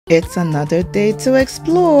It's another day to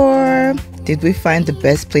explore. Did we find the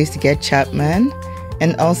best place to get Chapman?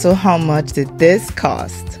 And also, how much did this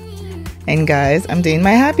cost? And guys, I'm doing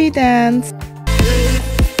my happy dance.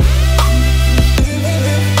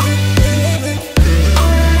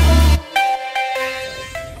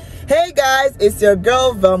 Hey guys, it's your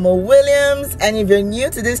girl Velma Williams, and if you're new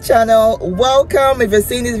to this channel, welcome. If you're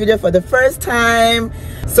seeing this video for the first time,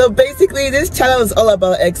 so basically this channel is all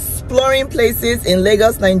about exploring places in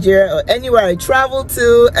Lagos, Nigeria, or anywhere I travel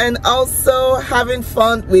to, and also having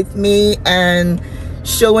fun with me and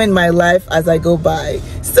showing my life as I go by.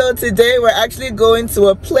 So today we're actually going to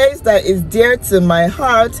a place that is dear to my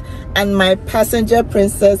heart and my passenger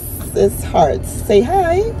princess's heart. Say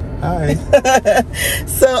hi. Hi.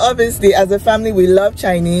 So obviously as a family we love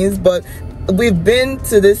Chinese, but we've been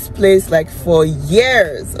to this place like for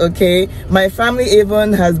years. Okay, my family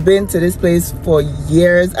even has been to this place for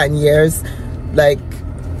years and years, like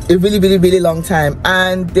a really long time,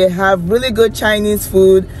 and they have really good Chinese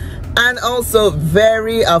food and also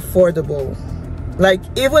very affordable. Like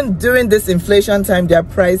even during this inflation time, their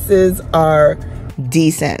prices are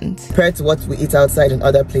decent compared to what we eat outside in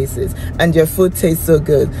other places, and your food tastes so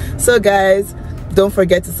good. So guys, don't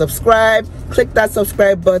forget to subscribe, click that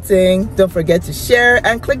subscribe button, don't forget to share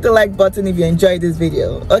and click the like button if you enjoyed this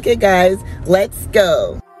video. Okay guys, let's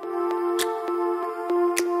go.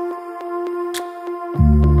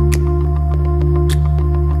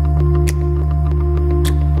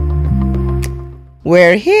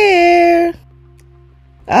 We're here.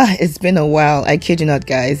 It's been a while. I kid you not,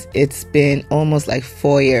 guys. It's been almost like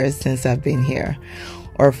 4 years since I've been here,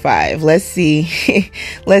 or 5. Let's see.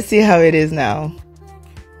 Let's see how it is now.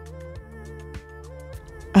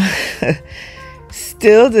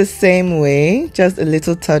 Still the same way, just a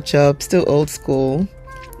little touch up. Still old school.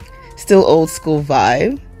 Still old school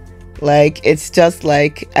vibe. Like it's just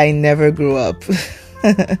like I never grew up.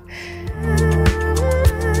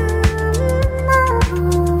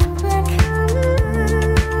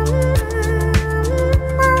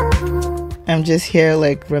 I'm just here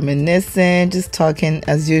like reminiscing, just talking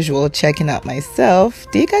as usual, checking out myself.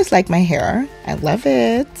 Do you guys like my hair? I love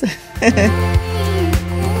it.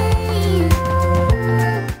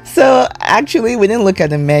 So actually we didn't look at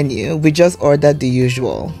the menu, we just ordered the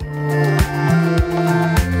usual.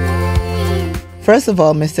 First of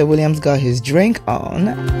all, Mr. Williams got his drink on.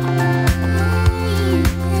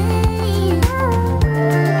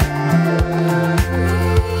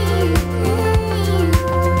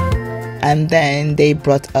 And then they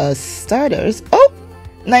brought us starters. Oh,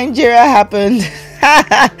 Nigeria happened.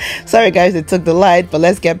 Sorry guys, it took the light, but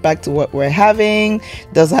let's get back to what we're having.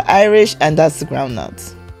 Those are Irish and that's the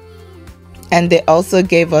groundnuts. And they also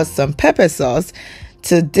gave us some pepper sauce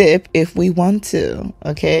to dip if we want to.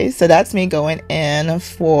 Okay, so that's me going in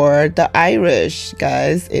for the Irish,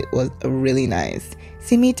 guys. It was really nice.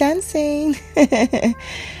 See me dancing.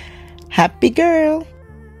 Happy girl.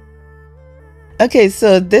 Okay,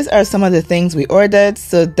 so these are some of the things we ordered.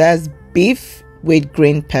 So that's beef with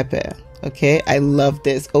green pepper. Okay, I love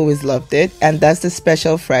this, always loved it. And that's the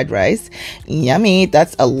special fried rice. Yummy.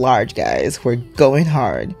 That's a large, guys. We're going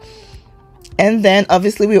hard. And then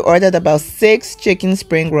obviously we ordered about 6 chicken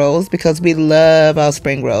spring rolls because we love our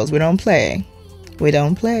spring rolls. We don't play. We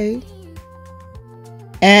don't play.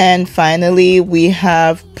 And finally we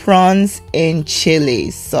have prawns in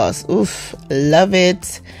chili sauce. Oof, love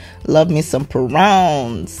it. Love me some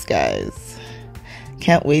prawns, guys.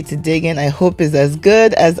 Can't wait to dig in. I hope it's as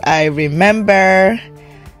good as I remember.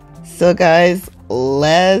 So guys,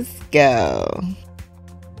 let's go.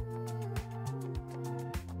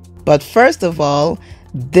 But first of all,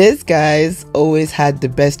 this guy's always had the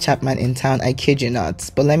best Chapman in town. I kid you not.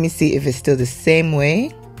 But let me see if it's still the same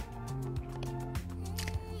way.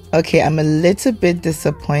 Okay, I'm a little bit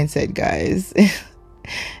disappointed, guys.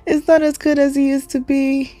 It's not as good as it used to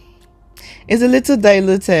be. It's a little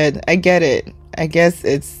diluted. I get it. I guess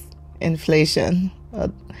it's inflation.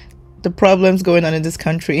 The problems going on in this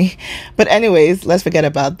country. But anyways, let's forget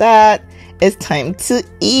about that. It's time to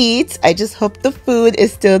eat. I just hope the food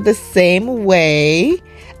is still the same way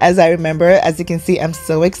as I remember. As you can see, I'm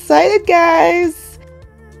so excited, guys.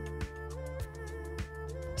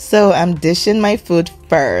 So I'm dishing my food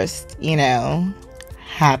first, you know.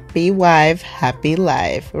 Happy wife, happy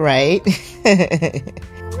life, right?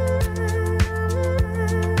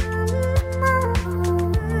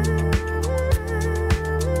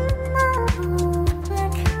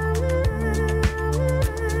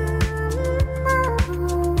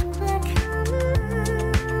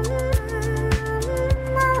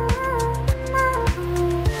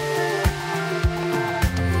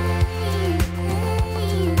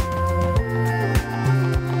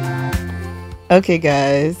 Okay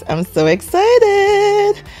guys, I'm so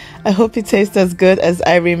excited. I hope it tastes as good as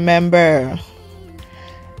I remember.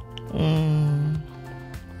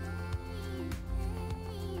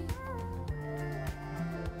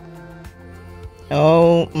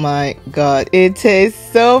 Oh my god, it tastes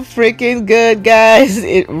so freaking good, guys.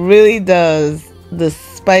 It really does. The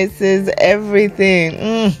spices,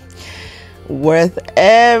 everything, worth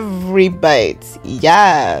every bite.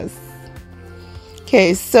 Yes.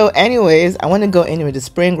 Okay, so anyways, I want to go in with the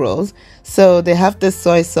spring rolls. So they have this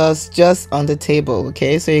soy sauce just on the table,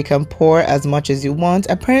 okay? So you can pour as much as you want.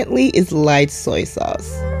 Apparently it's light soy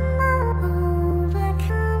sauce.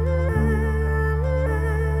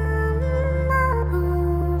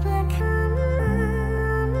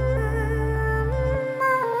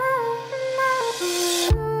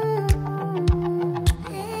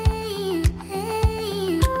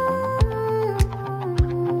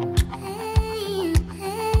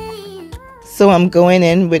 So I'm going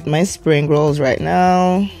in with my spring rolls right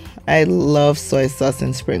now. I love soy sauce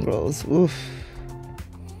and spring rolls. Oof.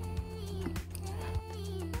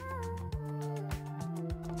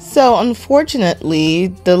 So unfortunately,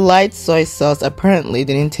 the light soy sauce apparently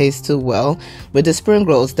didn't taste too well with the spring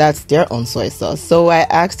rolls. That's their own soy sauce. So I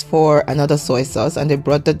asked for another soy sauce and they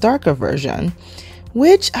brought the darker version,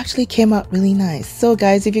 which actually came out really nice. So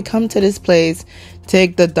guys, if you come to this place,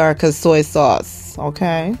 take the darker soy sauce,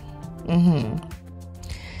 okay?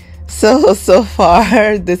 So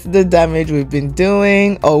far this is the damage we've been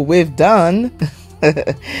doing, or we've done.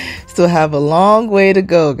 Still have a long way to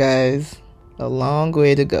go, guys. A long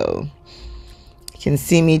way to go. You can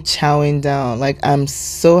see me chowing down. Like, I'm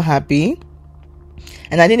so happy.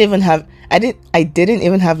 And I didn't even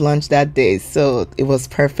have lunch that day, so it was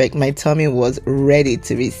perfect. My tummy was ready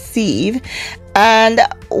to receive, and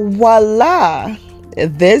voila,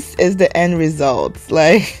 this is the end result.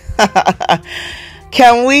 Like,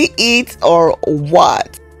 can we eat or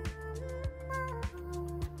what?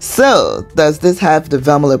 So, does this have the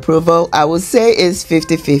Velma approval? I would say it's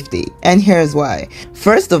 50-50, and here's why.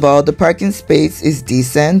 First of all, the parking space is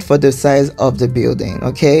decent for the size of the building,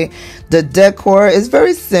 okay? The decor is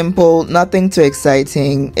very simple, nothing too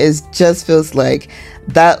exciting. It just feels like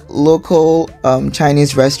that local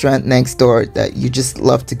Chinese restaurant next door that you just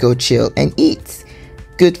love to go chill and eat.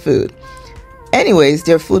 Good food. Anyways,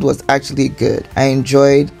 their food was actually good. I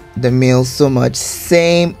enjoyed the meal so much,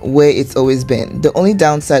 same way it's always been. The only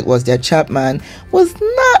downside was their chapman was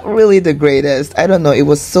not really the greatest. I don't know, it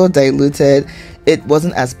was so diluted. It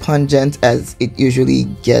wasn't as pungent as it usually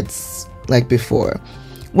gets like before.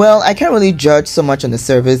 Well, I can't really judge so much on the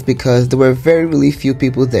service because there were really few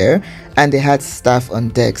people there and they had staff on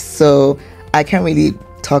deck, so I can't really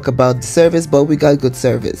talk about the service, but we got good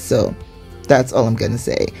service, so that's all I'm gonna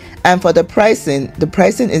say. And for the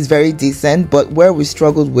pricing is very decent, but where we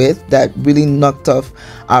struggled with that really knocked off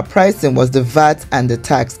our pricing was the VAT and the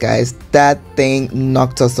tax, guys. That thing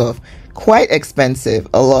knocked us off. Quite expensive,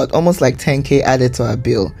 a lot, almost like 10k added to our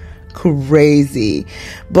bill. Crazy.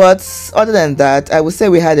 But other than that, I would say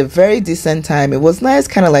we had a very decent time. It was nice,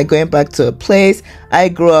 kind of like going back to a place I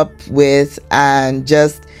grew up with and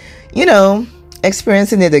just, you know,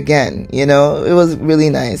 experiencing it again. You know, it was really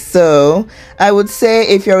nice. So I would say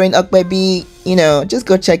if you're in Bbqholic, you know, just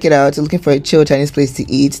go check it out. You're looking for a chill Chinese place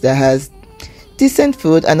to eat that has decent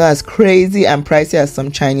food and not as crazy and pricey as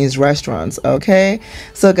some Chinese restaurants. Okay,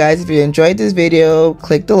 so guys, if you enjoyed this video,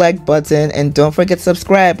 click the like button and don't forget to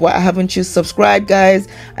subscribe. Why haven't you subscribed, guys?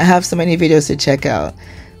 I have so many videos to check out.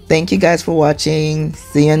 Thank you guys for watching.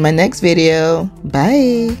 See you in my next video.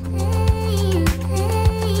 Bye.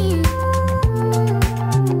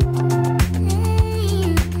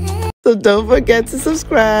 So don't forget to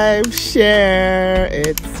subscribe, share.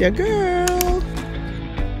 It's your girl.